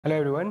Hello,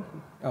 everyone.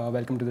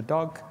 Welcome to the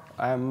talk.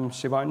 I'm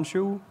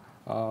Shivanshu,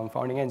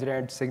 founding engineer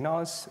at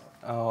SigNoz,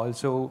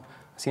 also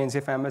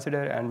CNCF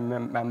ambassador and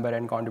member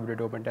and contributor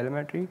to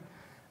OpenTelemetry.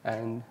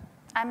 And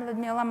I'm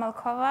Liudmila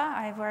Molkova.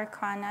 I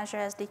work on Azure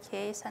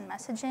SDKs and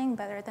messaging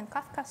better than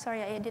Kafka.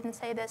 Sorry, I didn't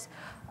say this.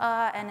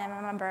 And I'm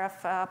a member of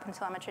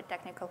OpenTelemetry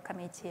technical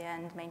committee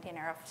and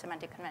maintainer of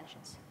semantic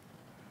conventions.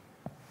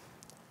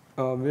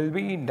 We'll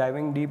be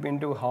diving deep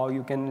into how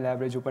you can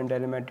leverage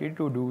OpenTelemetry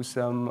to do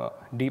some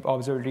deep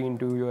observability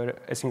into your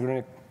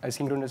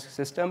asynchronous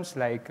systems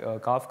like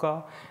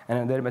Kafka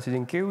and other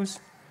messaging queues.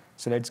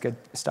 So let's get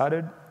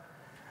started.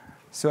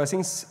 So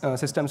async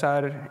systems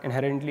are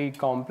inherently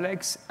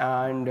complex,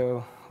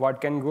 and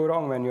what can go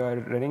wrong when you are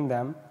running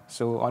them?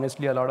 So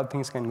honestly, a lot of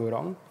things can go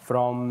wrong.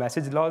 From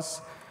message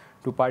loss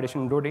to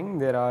partition loading,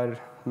 there are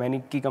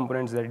many key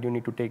components that you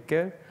need to take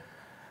care.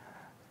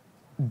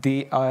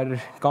 They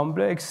are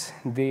complex.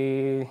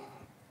 The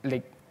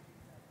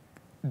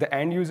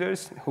end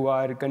users who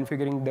are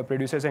configuring the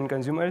producers and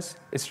consumers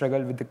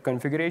struggle with the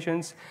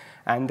configurations,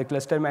 and the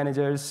cluster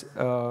managers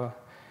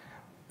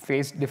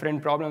face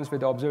different problems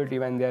with observability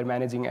when they're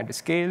managing at a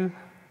scale.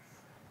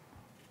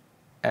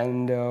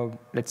 And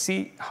let's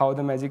see how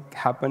the magic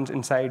happens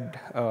inside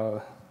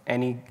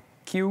any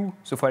queue.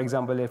 So for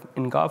example, if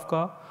in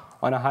Kafka,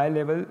 on a high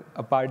level,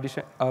 a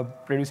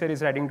producer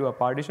is writing to a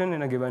partition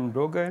in a given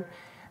broker,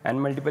 and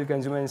multiple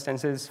consumer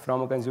instances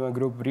from a consumer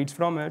group reads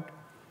from it.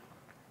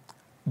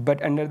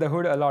 But under the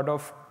hood, a lot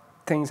of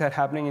things are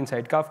happening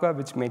inside Kafka,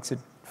 which makes it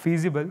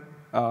feasible.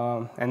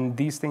 And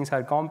these things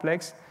are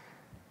complex.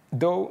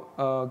 Though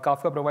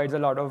Kafka provides a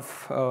lot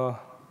of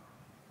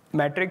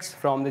metrics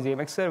from the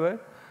JMX server,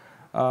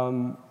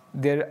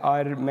 there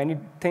are many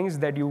things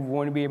that you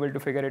won't be able to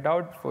figure it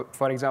out.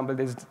 For example,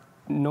 there's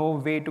no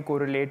way to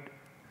correlate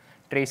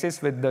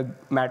traces with the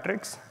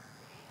metrics.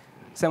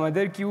 Some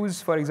other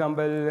queues, for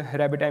example,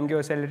 RabbitMQ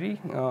or Celery,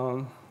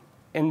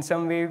 in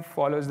some way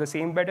follows the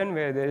same pattern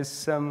where there is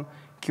some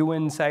queue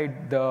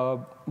inside the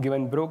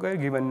given broker,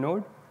 given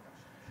node.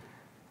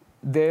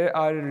 There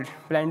are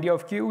plenty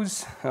of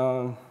queues.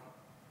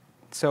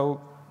 So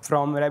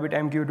from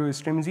RabbitMQ to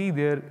StreamZ,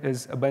 there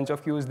is a bunch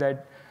of queues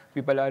that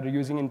people are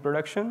using in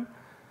production.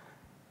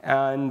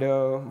 And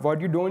what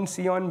you don't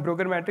see on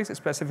broker metrics,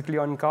 specifically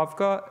on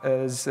Kafka,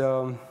 is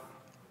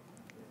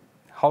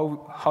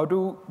how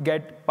to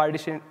get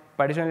partition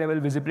level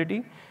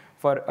visibility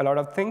for a lot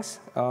of things.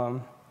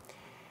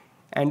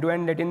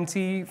 End-to-end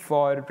latency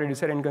for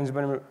producer and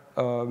consumer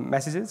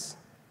messages.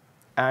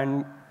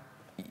 And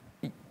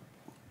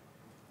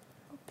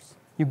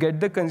you get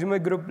the consumer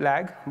group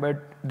lag,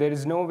 but there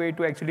is no way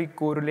to actually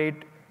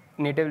correlate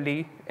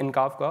natively in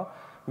Kafka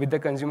with the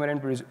consumer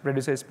and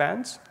producer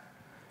spans.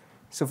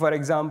 So for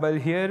example,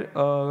 here,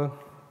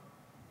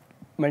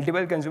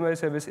 multiple consumer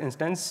service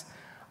instances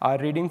are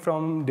reading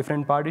from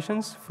different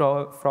partitions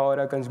for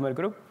a consumer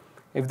group.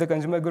 If the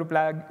consumer group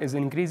lag is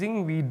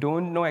increasing, we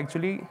don't know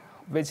actually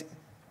which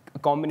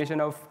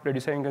combination of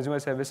producer and consumer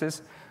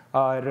services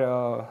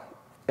are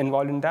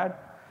involved in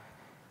that.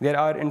 There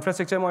are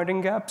infrastructure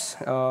monitoring gaps.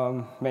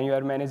 When you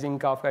are managing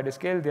Kafka at a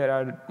scale, there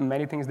are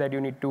many things that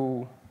you need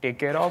to take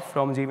care of,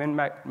 from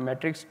JVM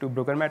metrics to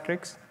broker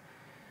metrics.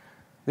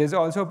 There's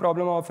also a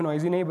problem of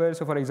noisy neighbors.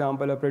 So for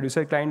example, a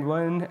producer client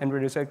 1 and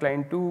producer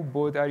client 2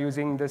 both are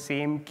using the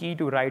same key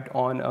to write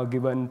on a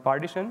given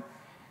partition.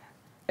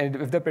 And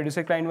if the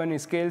producer client 1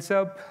 scales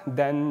up,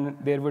 then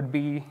there would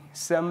be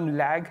some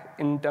lag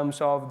in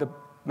terms of the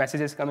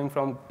messages coming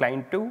from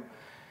client 2.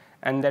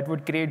 And that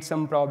would create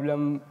some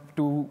problem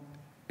to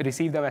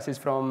receive the message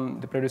from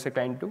the producer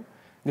client 2.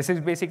 This is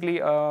basically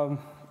a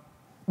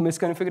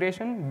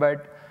misconfiguration,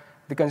 but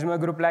the consumer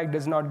group lag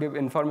does not give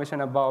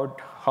information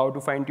about how to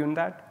fine-tune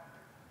that.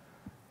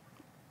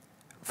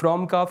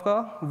 From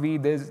Kafka,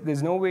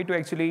 there's no way to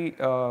actually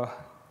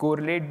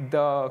correlate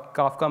the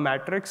Kafka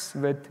matrix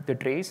with the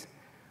trace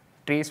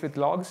with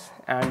logs,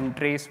 and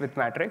trace with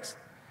matrix.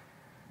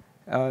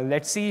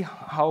 Let's see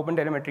how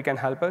OpenTelemetry can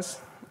help us.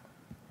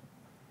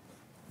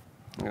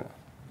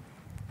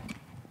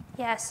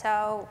 Yeah,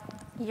 so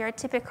your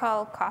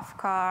typical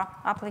Kafka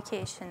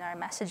application or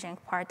messaging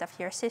part of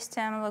your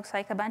system looks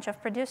like a bunch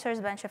of producers,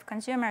 a bunch of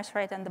consumers,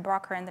 right, and the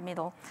broker in the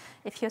middle.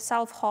 If you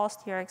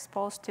self-host, you're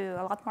exposed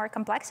to a lot more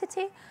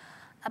complexity.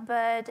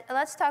 But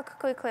let's talk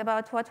quickly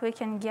about what we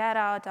can get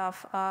out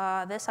of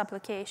this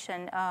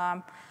application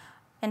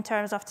in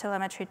terms of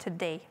telemetry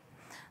today.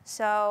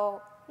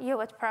 So you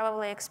would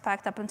probably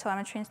expect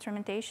OpenTelemetry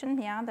instrumentation.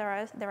 Yeah,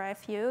 there are a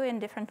few in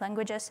different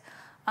languages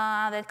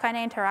that kind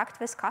of interact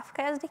with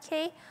Kafka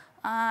SDK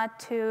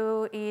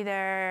to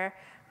either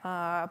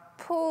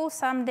pull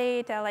some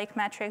data like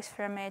metrics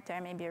from it,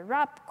 or maybe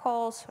wrap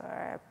calls,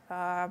 or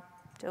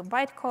do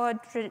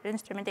bytecode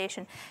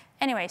instrumentation.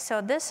 Anyway,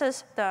 so this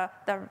is the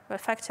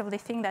effectively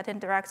thing that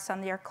interacts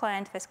on your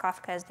client with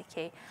Kafka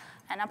SDK.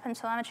 And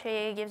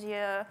OpenTelemetry gives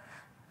you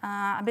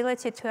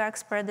ability to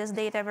export this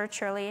data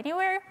virtually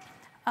anywhere.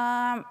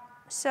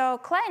 So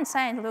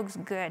client-side looks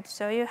good.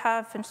 So you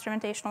have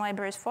instrumentation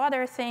libraries for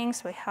other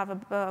things. We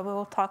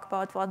will talk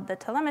about what the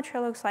telemetry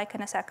looks like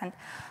in a second.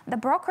 The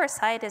broker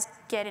side is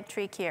getting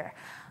trickier.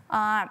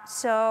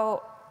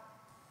 So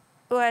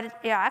what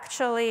you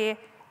actually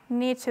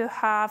need to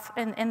have,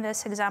 in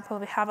this example,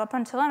 we have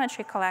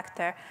OpenTelemetry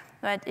collector,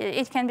 but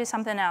it can be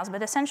something else.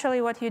 But essentially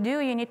what you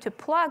do, you need to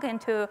plug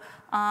into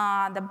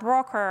the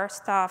broker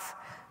stuff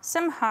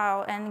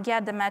somehow and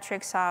get the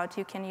metrics out.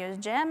 You can use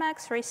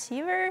JMX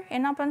receiver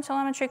in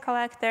OpenTelemetry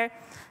collector.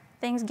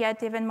 Things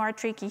get even more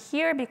tricky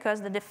here because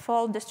the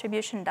default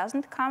distribution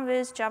doesn't come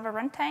with Java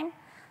runtime.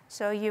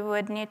 So you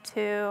would need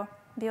to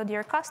build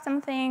your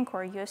custom thing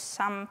or use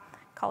some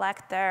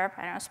collector.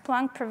 I don't know,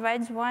 Splunk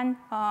provides one,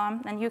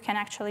 and you can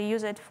actually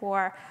use it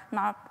for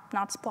not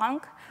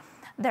Splunk.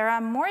 There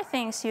are more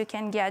things you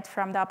can get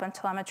from the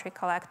OpenTelemetry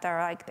collector,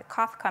 like the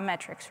Kafka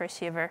metrics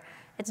receiver.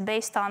 It's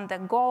based on the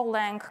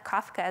Golang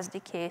Kafka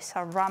SDK,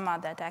 so Rama,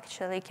 that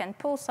actually can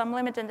pull some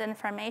limited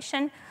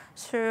information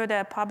through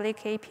the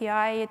public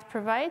API it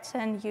provides,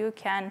 and you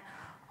can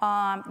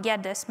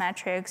get this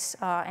metrics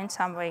in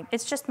some way.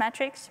 It's just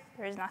metrics.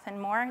 There is nothing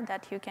more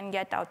that you can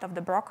get out of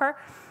the broker.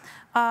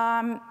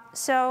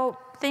 So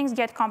things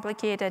get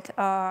complicated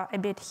a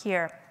bit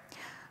here.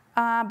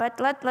 But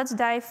let's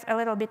dive a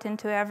little bit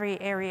into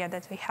every area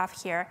that we have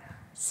here.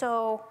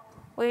 So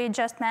we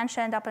just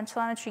mentioned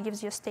OpenTelemetry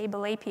gives you a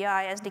stable API,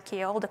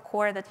 SDK, all the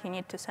core that you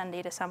need to send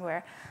data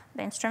somewhere.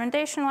 The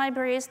instrumentation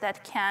libraries that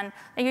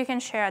you can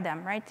share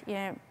them, right?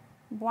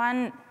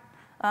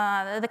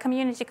 The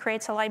community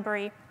creates a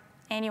library.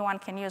 Anyone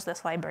can use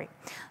this library.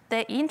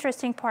 The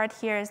interesting part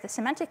here is the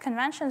semantic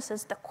conventions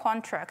is the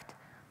contract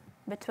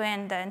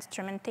between the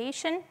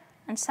instrumentation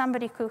and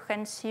somebody who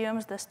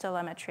consumes this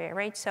telemetry,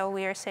 right? So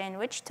we are saying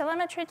which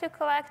telemetry to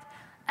collect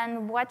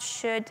and what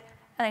should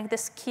the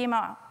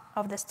schema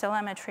of this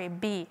telemetry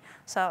be.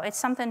 So it's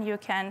something you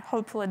can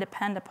hopefully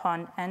depend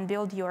upon and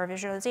build your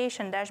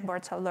visualization,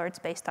 dashboards, alerts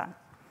based on.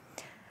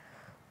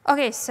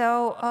 OK,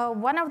 so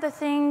one of the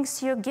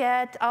things you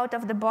get out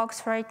of the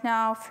box right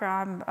now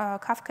from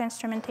Kafka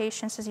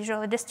instrumentations is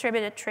usually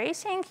distributed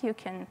tracing. You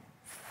can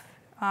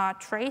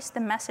trace the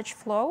message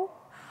flow.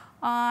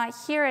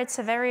 Here, it's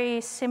a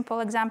very simple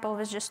example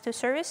with just 2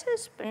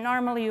 services, but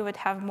normally you would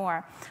have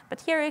more.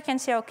 But here you can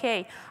see,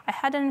 OK, I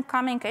had an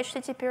incoming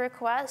HTTP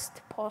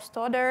request, post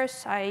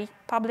orders, I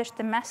published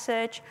the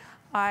message,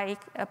 I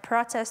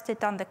processed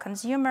it on the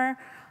consumer,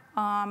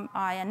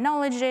 I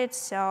acknowledge it,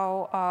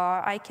 so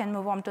I can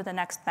move on to the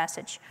next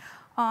message.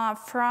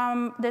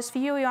 From this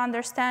view, you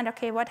understand,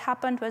 OK, what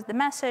happened with the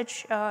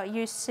message.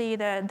 You see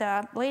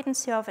the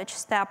latency of each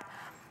step.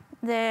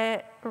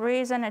 The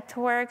reason it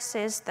works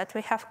is that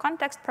we have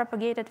context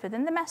propagated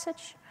within the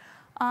message.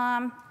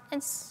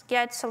 It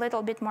gets a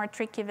little bit more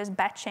tricky with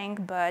batching,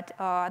 but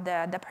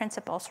the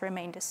principles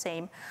remain the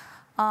same.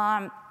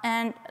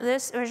 And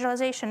this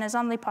visualization is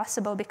only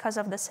possible because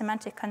of the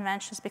semantic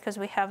conventions, because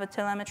we have a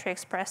telemetry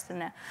expressed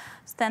in a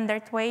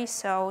standard way,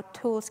 so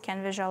tools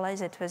can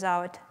visualize it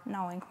without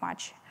knowing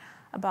much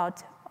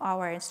about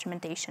our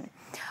instrumentation.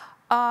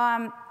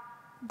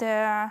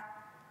 The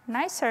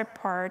nicer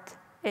part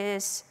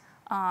is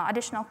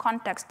additional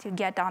context you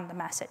get on the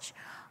message,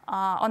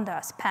 on the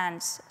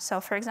spans.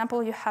 So for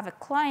example, you have a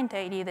client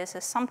ID. This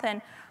is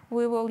something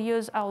we will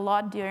use a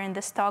lot during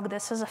this talk.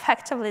 This is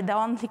effectively the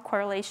only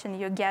correlation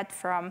you get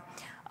from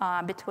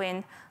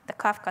between the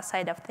Kafka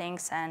side of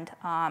things and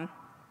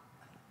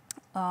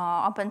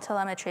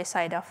OpenTelemetry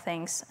side of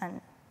things. And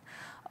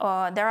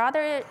there are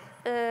other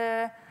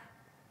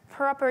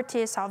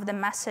properties of the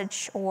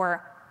message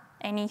or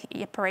any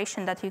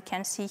operation that you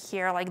can see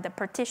here, like the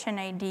partition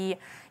ID.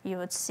 You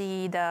would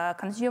see the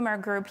consumer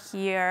group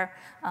here.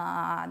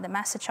 The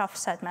message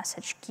offset,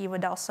 message key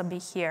would also be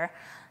here.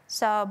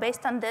 So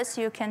based on this,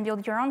 you can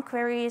build your own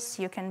queries.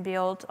 You can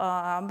build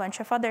a bunch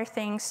of other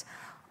things,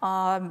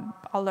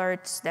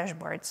 alerts,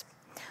 dashboards.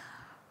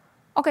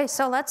 OK,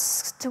 so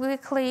let's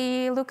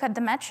quickly look at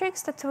the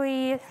metrics that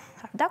we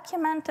have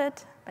documented,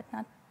 but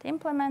not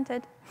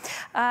implemented.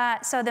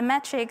 So the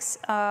metrics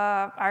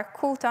are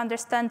cool to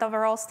understand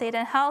overall state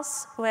and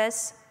health.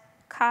 With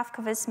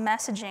Kafka, with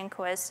messaging,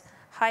 with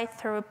high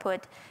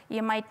throughput,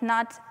 you might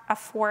not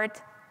afford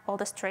all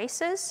the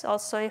traces.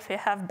 Also, if you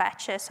have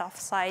batches of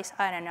size,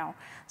 I don't know,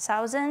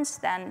 thousands,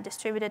 then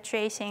distributed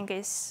tracing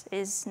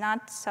is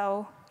not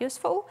so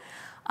useful.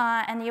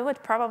 And you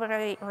would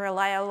probably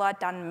rely a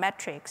lot on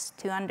metrics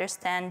to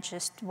understand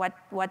just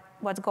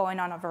what's going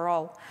on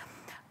overall.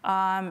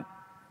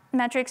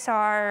 Metrics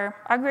are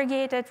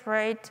aggregated,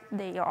 right?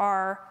 They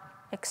are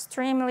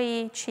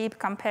extremely cheap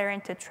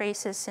comparing to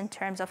traces in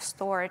terms of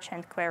storage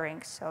and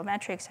querying. So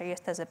metrics are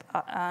used as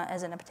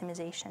an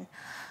optimization.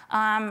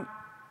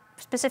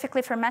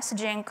 Specifically for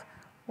messaging,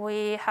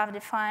 we have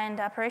defined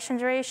operation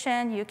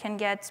duration. You can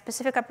get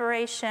specific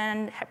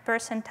operation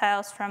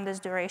percentiles from this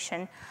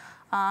duration.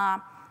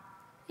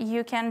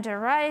 You can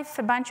derive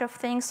a bunch of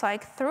things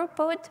like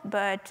throughput,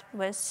 but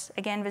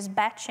again, with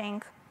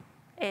batching,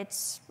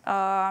 it's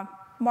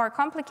more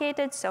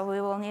complicated, so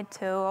we will need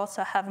to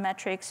also have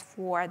metrics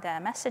for the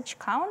message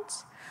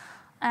counts.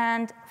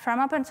 And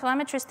from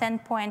OpenTelemetry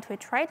standpoint, we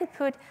try to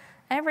put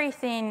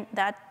everything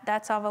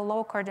that's of a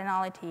low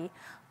cardinality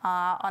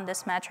on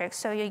this metric.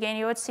 So again,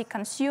 you would see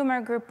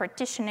consumer group,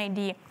 partition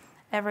ID,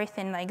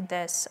 everything like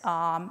this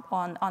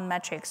on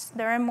metrics.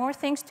 There are more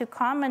things to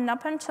come in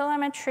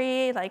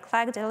OpenTelemetry, like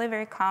flag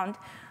delivery count.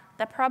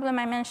 The problem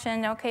I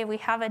mentioned, OK, we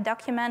have it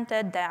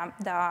documented. There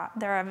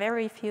are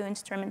very few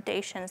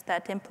instrumentations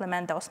that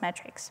implement those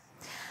metrics.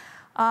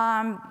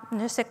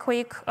 Just a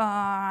quick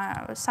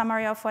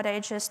summary of what I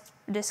just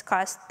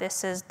discussed.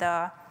 This is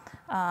the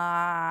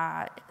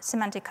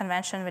semantic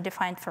convention we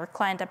defined for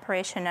client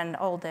operation and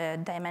all the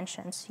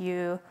dimensions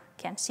you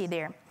can see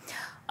there.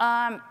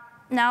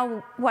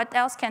 Now, what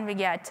else can we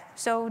get?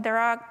 So there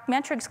are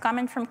metrics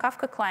coming from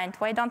Kafka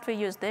client. Why don't we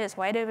use this?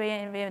 Why do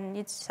we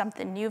need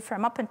something new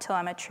from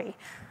OpenTelemetry?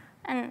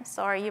 And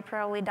sorry, you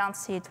probably don't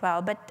see it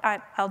well, but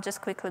I'll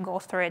just quickly go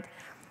through it.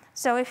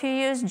 So if you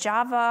use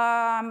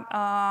Java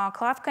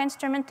Kafka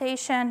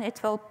instrumentation, it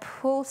will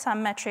pull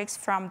some metrics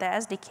from the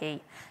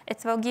SDK.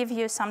 It will give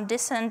you some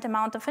decent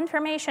amount of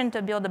information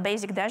to build a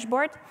basic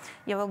dashboard.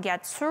 You will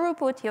get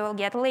throughput, you will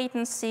get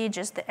latency,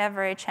 just the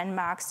average and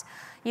max.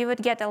 You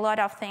would get a lot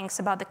of things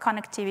about the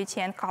connectivity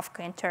and Kafka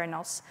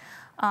internals.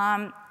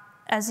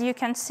 As you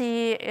can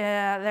see,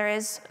 there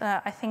is,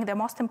 I think the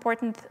most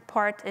important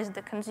part is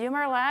the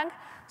consumer lag.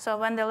 So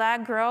when the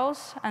lag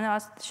grows, and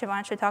as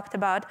Shivanshu talked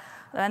about,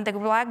 when the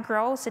lag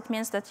grows, it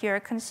means that your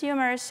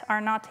consumers are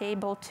not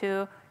able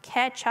to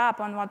catch up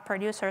on what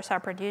producers are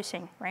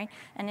producing, right?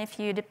 And if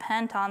you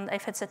depend on,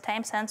 if it's a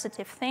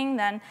time-sensitive thing,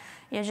 then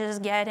you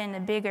just get in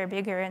a bigger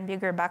and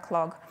bigger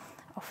backlog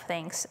of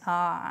things.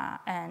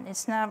 And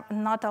it's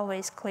not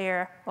always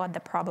clear what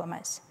the problem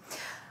is.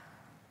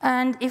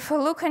 And if we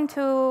look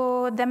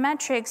into the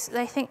metrics,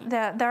 I think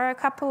there are a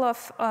couple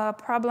of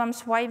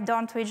problems. Why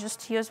don't we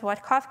just use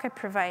what Kafka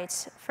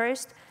provides?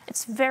 First,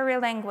 it's very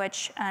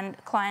language and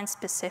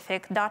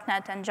client-specific.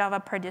 .NET and Java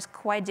produce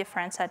quite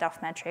different set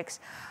of metrics.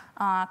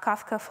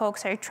 Kafka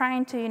folks are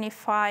trying to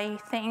unify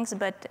things,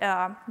 but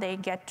they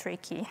get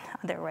tricky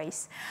other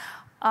ways.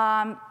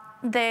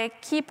 The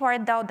key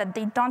part, though, that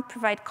they don't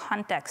provide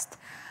context.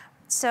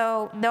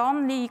 So the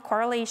only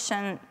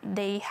correlation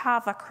they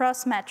have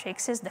across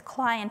metrics is the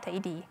client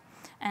ID.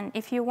 And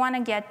if you want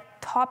to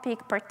get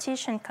topic,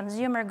 partition,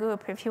 consumer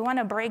group, if you want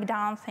to break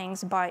down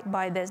things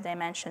by these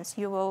dimensions,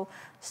 you will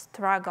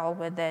struggle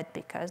with it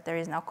because there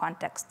is no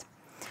context.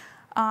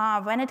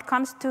 When it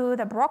comes to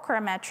the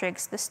broker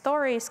metrics, the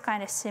story is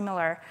kind of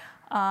similar.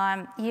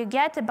 You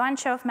get a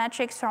bunch of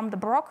metrics from the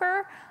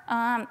broker.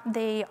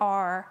 They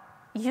are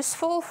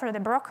useful for the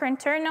broker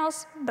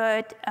internals,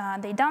 but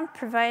they don't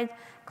provide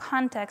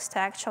context to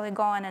actually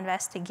go and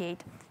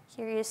investigate.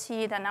 Here you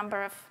see the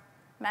number of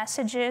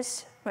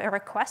messages,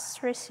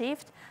 requests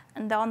received,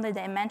 and the only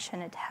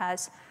dimension it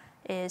has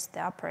is the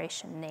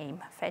operation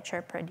name, fetch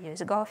or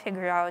produce. Go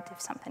figure out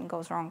if something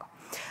goes wrong.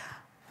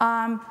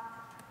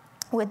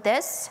 With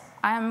this,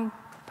 I'm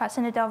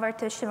passing it over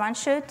to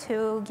Shivanshu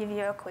to give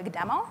you a quick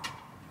demo.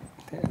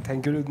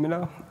 Thank you,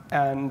 Liudmila.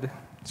 And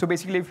so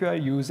basically, if you are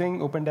using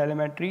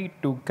OpenTelemetry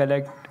to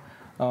collect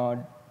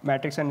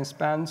metrics and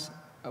spans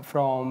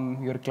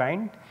from your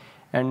client,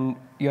 and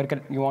you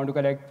want to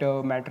collect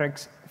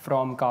metrics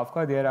from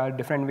Kafka, there are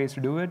different ways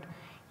to do it.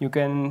 You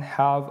can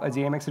have a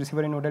JMX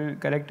receiver in OTel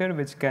collector,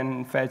 which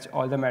can fetch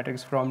all the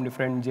metrics from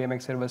different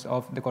JMX servers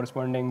of the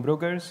corresponding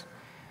brokers.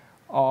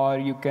 Or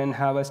you can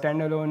have a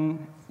standalone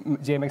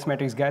JMX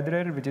metrics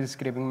gatherer, which is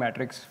scraping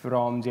metrics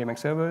from JMX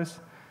servers.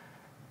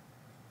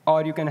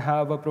 Or you can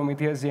have a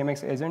Prometheus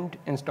JMX agent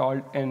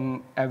installed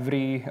in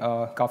every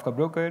Kafka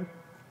broker.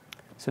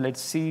 So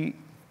let's see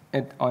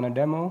it on a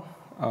demo.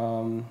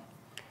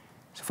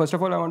 So first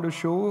of all, I want to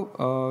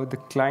show the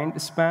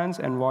client spans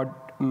and what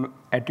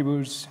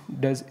attributes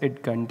does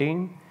it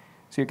contain.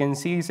 So you can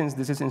see, since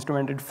this is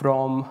instrumented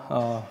from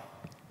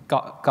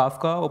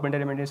Kafka,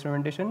 OpenTelemetry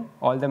instrumentation,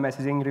 all the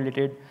messaging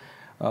related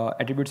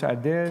attributes are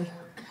there.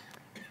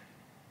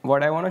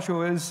 What I want to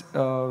show is,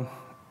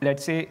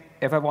 let's say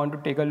if I want to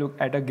take a look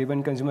at a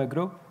given consumer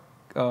group,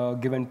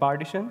 given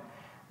partition,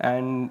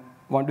 and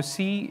want to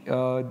see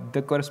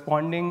the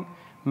corresponding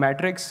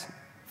metrics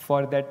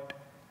for that,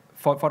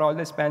 for all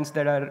the spans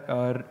that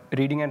are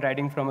reading and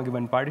writing from a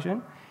given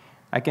partition,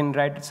 I can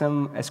write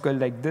some SQL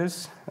like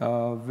this,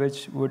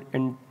 which would,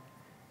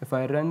 if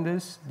I run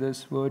this,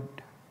 this would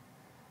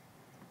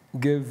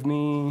give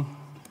me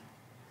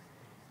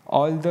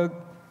all the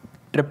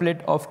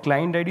triplet of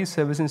client ID,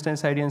 service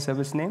instance ID, and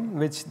service name,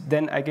 which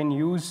then I can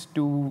use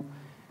to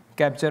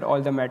capture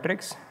all the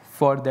metrics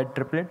for that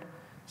triplet.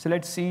 So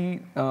let's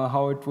see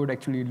how it would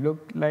actually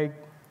look like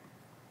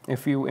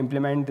if you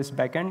implement this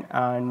backend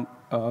and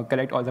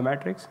collect all the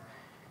metrics.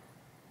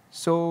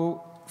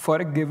 So for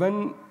a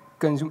given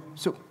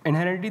so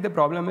inherently the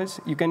problem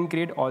is you can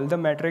create all the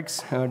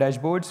metrics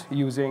dashboards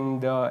using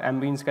the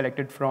ambience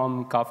collected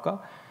from Kafka,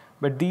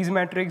 but these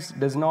metrics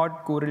does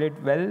not correlate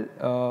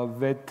well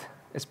with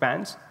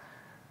spans.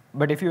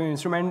 But if you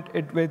instrument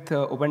it with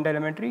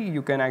OpenTelemetry,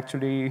 you can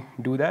actually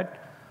do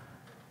that.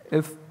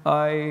 If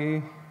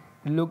I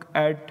look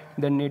at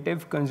the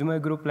native consumer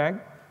group flag,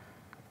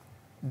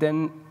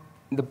 then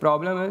the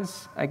problem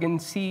is I can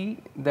see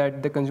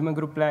that the consumer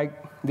group flag,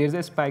 there's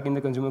a spike in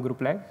the consumer group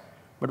flag.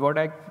 But what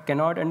I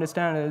cannot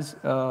understand is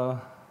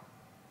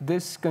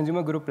this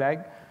consumer group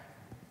flag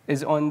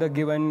is on the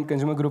given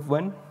consumer group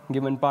 1,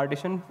 given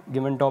partition,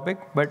 given topic.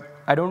 But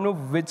I don't know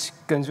which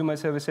consumer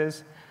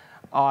services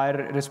are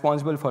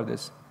responsible for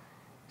this.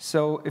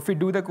 So if we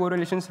do the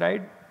correlations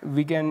right,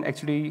 we can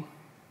actually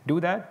do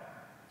that.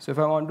 So if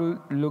I want to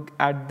look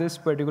at this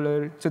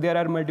particular, so there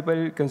are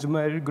multiple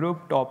consumer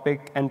group,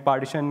 topic, and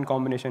partition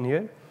combination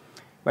here.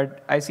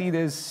 But I see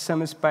there's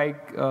some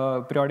spike,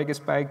 periodic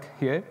spike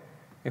here.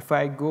 If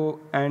I go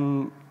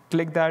and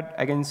click that,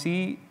 I can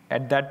see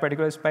at that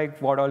particular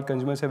spike what all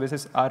consumer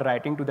services are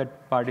writing to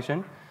that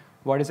partition,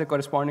 what is the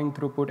corresponding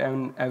throughput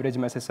and average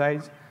message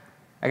size.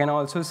 I can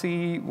also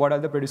see what are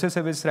the producer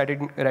services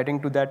writing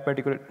to that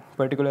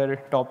particular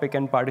topic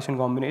and partition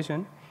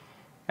combination.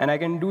 And I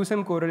can do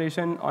some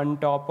correlation on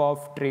top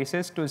of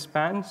traces to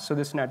spans. So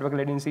this network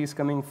latency is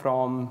coming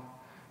from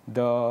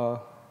the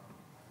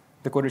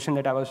correlation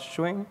that I was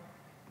showing.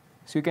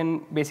 So you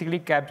can basically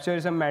capture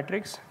some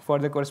metrics for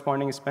the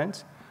corresponding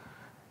spans.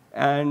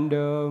 And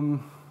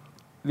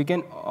we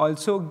can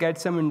also get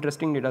some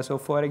interesting data. So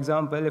for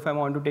example, if I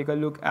want to take a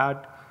look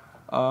at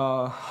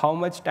how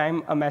much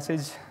time a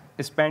message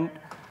is spent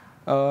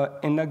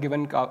in the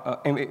given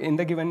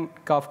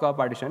Kafka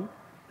partition.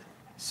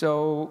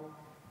 So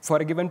for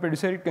a given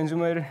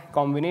producer-consumer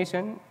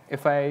combination,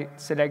 if I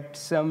select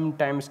some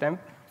timestamp,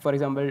 for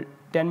example,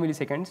 10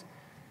 milliseconds,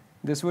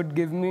 this would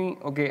give me,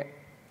 OK,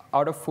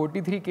 out of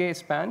 43K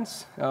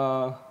spans,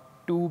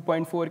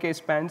 2.4K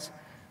spans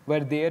were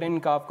there in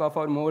Kafka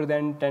for more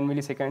than 10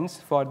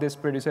 milliseconds for this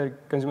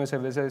producer-consumer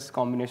services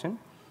combination.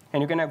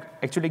 And you can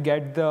actually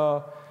get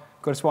the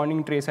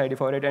corresponding trace ID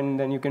for it, and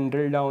then you can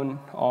drill down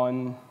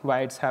on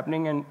why it's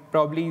happening. And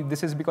probably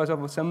this is because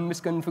of some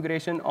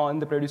misconfiguration on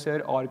the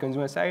producer or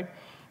consumer side.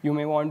 You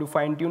may want to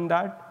fine-tune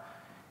that.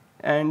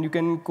 And you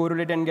can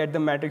correlate and get the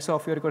metrics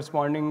of your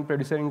corresponding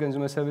producer and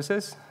consumer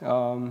services.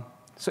 So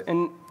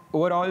in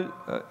overall,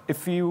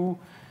 if you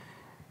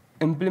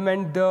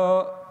implement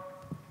the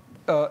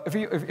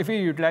if you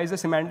utilize the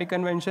semantic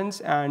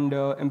conventions and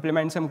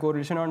implement some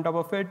correlation on top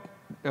of it,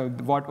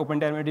 what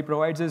OpenTelemetry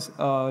provides is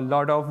a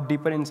lot of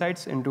deeper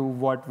insights into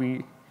what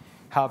we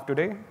have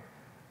today.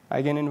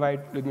 I can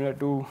invite Liudmila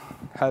to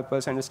help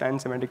us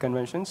understand semantic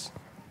conventions.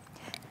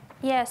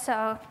 Yeah,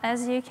 so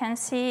as you can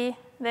see,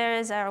 there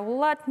is a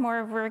lot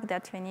more work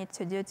that we need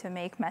to do to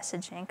make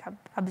messaging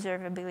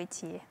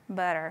observability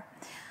better.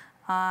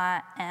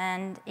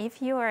 And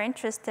if you are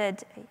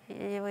interested,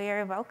 we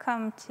are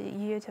welcome to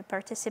you to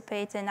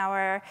participate in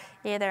our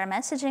either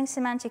messaging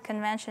semantic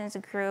conventions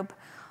group.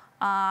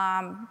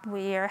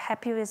 We are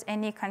happy with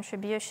any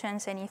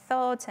contributions, any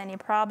thoughts, any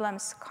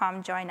problems.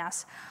 Come join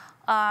us.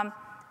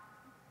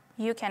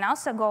 You can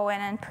also go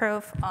in and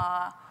improve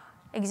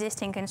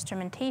existing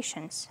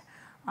instrumentations.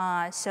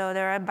 So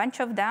there are a bunch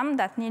of them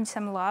that need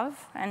some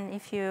love, and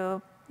if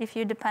you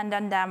depend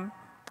on them,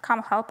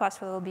 come help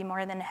us. We will be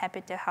more than happy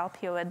to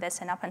help you with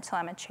this in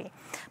OpenTelemetry.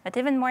 But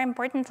even more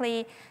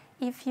importantly,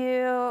 if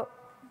you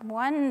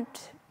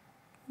want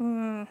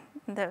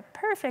the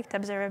perfect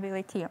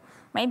observability,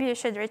 maybe you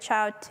should reach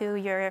out to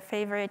your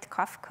favorite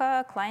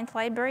Kafka client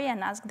library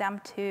and ask them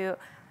to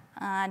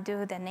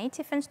do the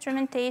native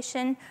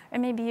instrumentation, or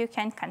maybe you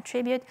can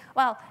contribute.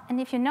 Well,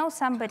 and if you know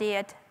somebody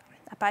at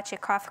Apache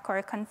Kafka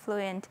or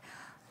Confluent,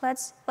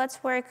 let's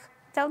work.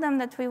 Tell them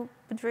that we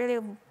would really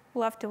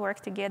love to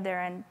work together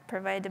and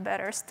provide a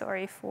better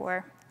story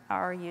for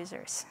our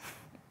users.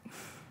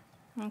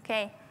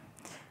 OK.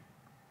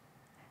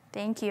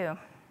 Thank you.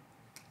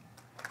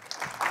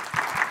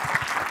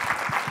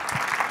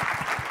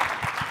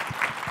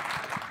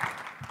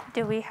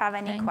 Do we have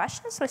any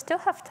questions? We still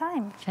have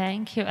time.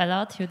 Thank you a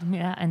lot,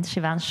 Liudmila and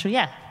Shivanshu.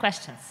 Yeah,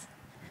 questions.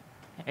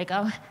 Here we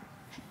go.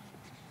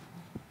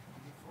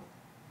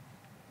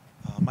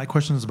 My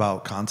question is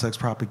about context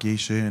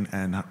propagation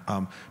and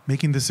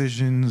making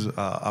decisions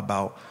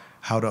about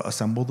how to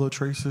assemble the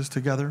traces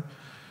together.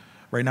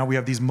 Right now, we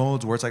have these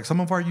modes where it's like some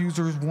of our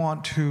users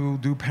want to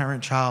do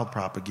parent-child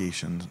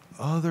propagation.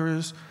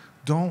 Others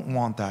don't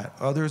want that.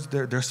 Others,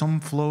 there's some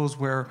flows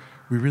where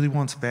we really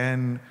want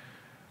span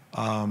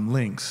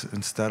links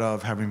instead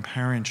of having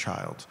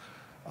parent-child.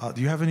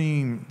 Do you have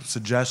any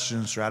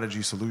suggestions,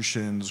 strategy,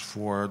 solutions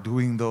for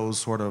doing those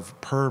sort of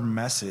per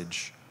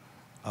message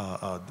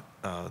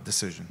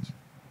decisions?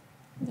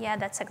 Yeah,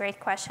 that's a great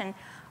question.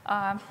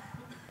 So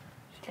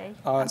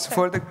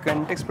for the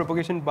context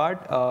propagation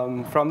part,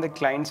 from the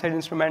client-side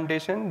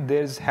instrumentation,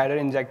 there's header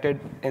injected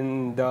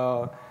in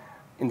the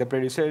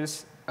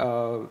producer's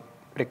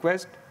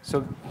request.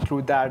 So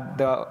through that,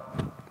 the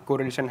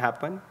correlation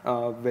happen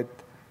with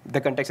the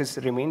context is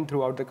remain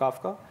throughout the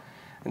Kafka,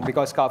 and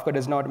because Kafka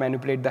does not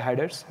manipulate the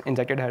headers,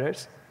 injected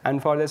headers.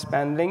 And for the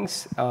span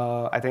links,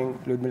 I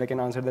think Liudmila can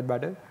answer that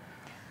better.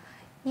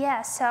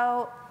 Yeah,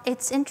 so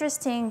it's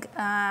interesting.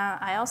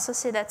 I also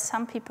see that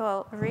some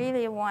people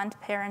really want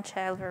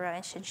parent-child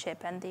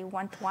relationship, and they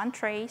want one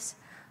trace.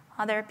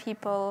 Other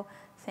people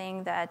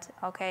think that,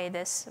 okay,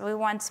 we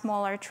want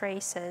smaller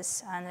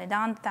traces, and we don't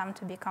want them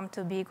to become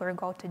too big or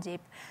go too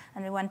deep,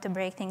 and we want to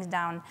break things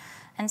down.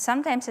 And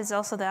sometimes it's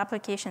also the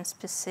application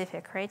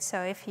specific, right?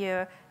 So if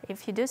you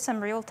do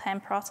some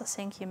real-time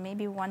processing, you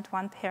maybe want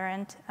one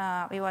parent,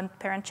 you want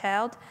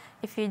parent-child.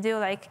 If you do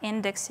like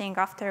indexing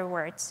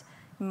afterwards,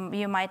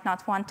 you might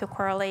not want to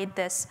correlate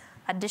this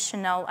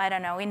additional, I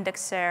don't know,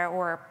 indexer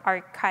or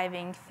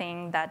archiving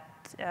thing that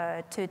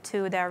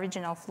to the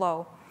original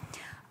flow.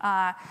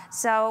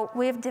 So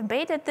we've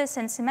debated this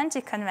in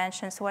semantic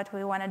conventions, what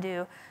we want to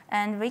do,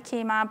 and we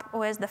came up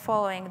with the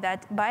following,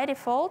 that by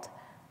default,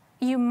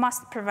 you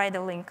must provide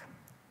a link.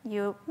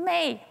 You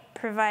may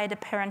provide a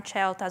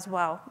parent-child as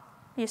well.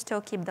 You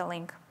still keep the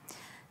link.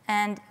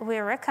 And we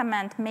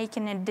recommend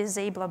making it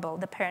disableable,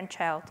 the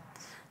parent-child.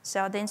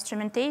 So the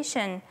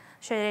instrumentation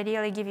should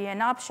ideally give you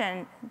an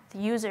option, the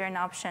user an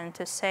option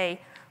to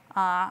say,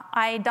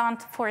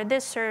 for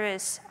this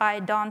service, I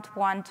don't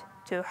want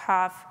to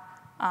have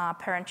a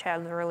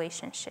parent-child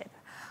relationship.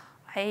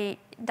 I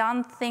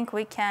don't think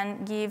we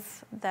can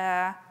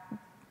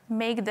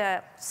make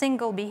the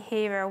single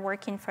behavior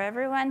working for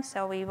everyone,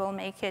 so we will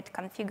make it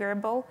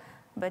configurable,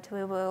 but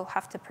we will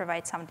have to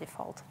provide some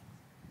default.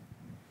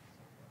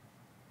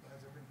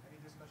 Has there been any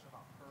discussion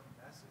about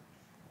per-message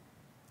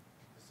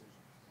decisions?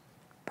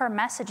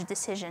 Per-message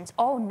decisions?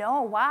 Oh,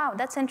 no, wow,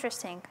 that's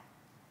interesting.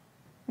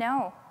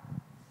 No.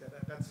 Yeah,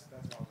 that's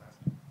what I was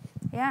asking.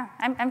 Yeah,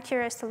 I'm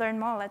curious to learn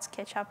more. Let's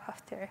catch up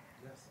after.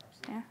 Yes,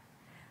 absolutely.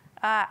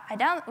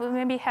 Yeah. We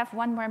maybe have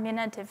 1 more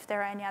minute if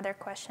there are any other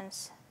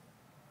questions.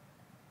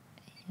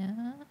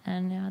 Yeah,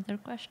 any other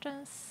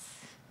questions?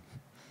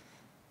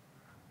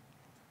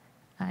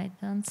 I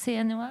don't see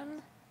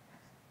anyone.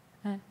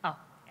 Oh,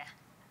 yeah,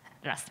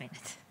 last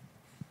minute.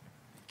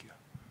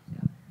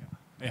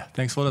 Yeah,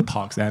 thanks for the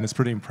talks, and it's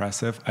pretty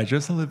impressive. I'm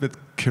just a little bit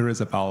curious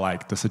about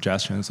like the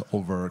suggestions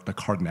over the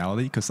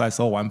cardinality, because I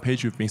saw one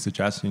page you've been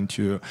suggesting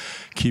to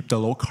keep the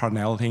low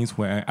cardinalities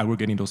when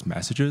aggregating those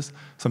messages.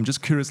 So I'm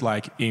just curious,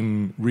 like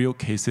in real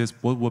cases,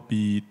 what would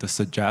be the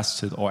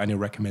suggested or any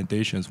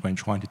recommendations when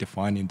trying to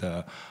defining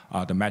the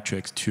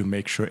metrics to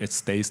make sure it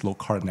stays low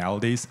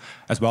cardinalities,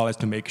 as well as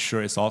to make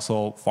sure it's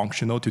also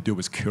functional to do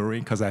with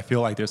querying, because I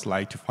feel like there's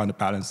like to find a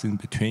balance in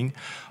between.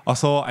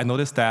 Also, I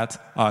noticed that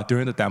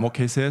during the demo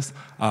cases,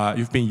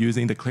 you've been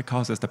using the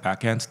ClickHouse as the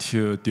backend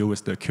to deal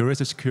with the queries.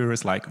 Just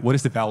curious, like, what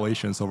is the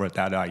evaluations over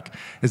that? Like,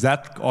 is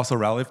that also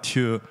relative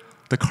to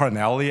the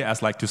cardinality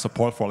as like to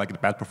support for like the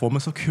bad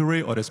performance of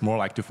query, or is more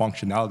like the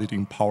functionality to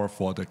empower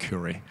for the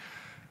query?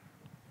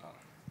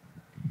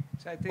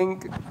 So I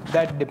think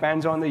that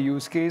depends on the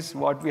use case.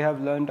 What we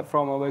have learned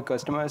from our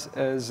customers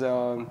is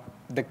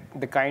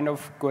the kind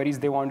of queries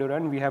they want to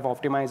run. We have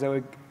optimized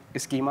our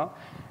schema.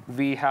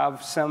 We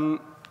have some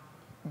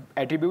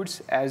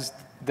attributes as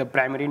the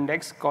primary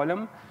index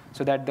column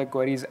so that the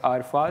queries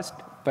are fast,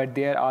 but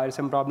there are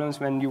some problems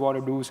when you want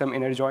to do some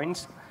inner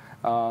joins,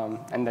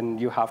 and then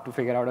you have to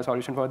figure out a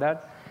solution for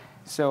that.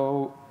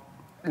 So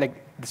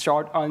like the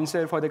short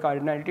answer for the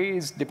cardinality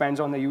is depends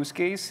on the use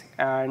case,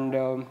 and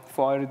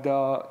for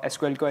the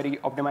SQL query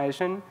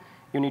optimization,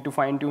 you need to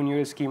fine-tune your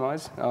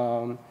schemas,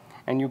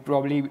 and you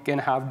probably can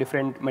have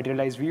different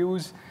materialized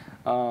views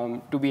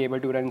to be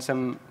able to run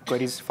some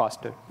queries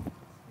faster.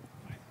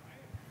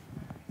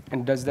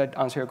 And does that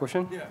answer your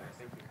question? Yeah.